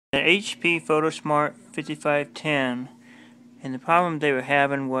The HP photosmart 5510, and the problem they were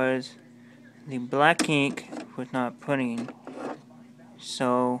having was the black ink was not putting.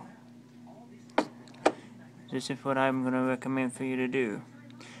 So this is what I'm going to recommend for you to do.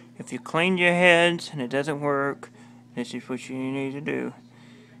 If you clean your heads and it doesn't work, this is what you need to do.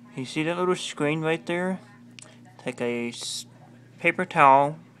 You see that little screen right there? Take a paper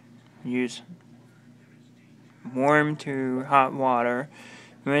towel, use warm to hot water,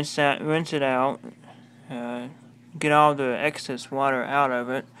 rinse it out, get all the excess water out of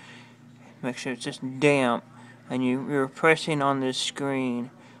it. Make sure it's just damp, and you're pressing on this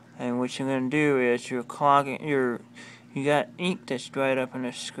screen. And what you're going to do is you're clogging you got ink that's dried up on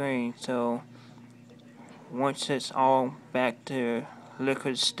the screen. So once it's all back to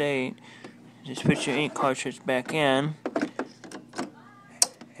liquid state, just put your ink cartridge back in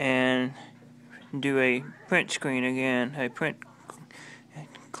and do a print screen again, a print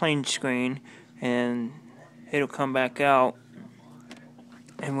clean screen, and it'll come back out.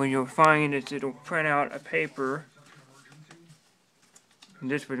 And what you'll find is it'll print out a paper.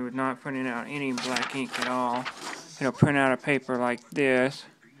 This one was not printing out any black ink at all. It'll print out a paper like this,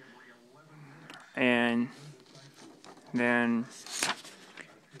 and then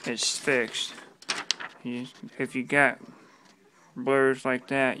it's fixed. If you got blurs like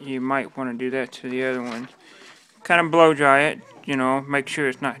that, you might want to do that to the other one. Kind of blow dry it, make sure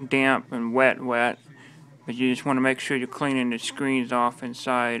it's not damp and wet, but you just want to make sure you're cleaning the screens off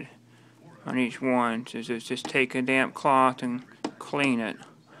inside on each one. So just take a damp cloth and clean it.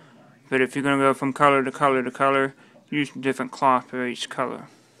 But if you're going to go from color to color to color, use a different cloth for each color.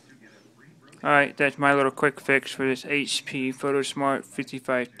 Alright, that's my little quick fix for this HP photosmart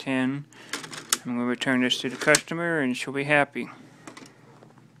 5510. I'm going to return this to the customer and she'll be happy.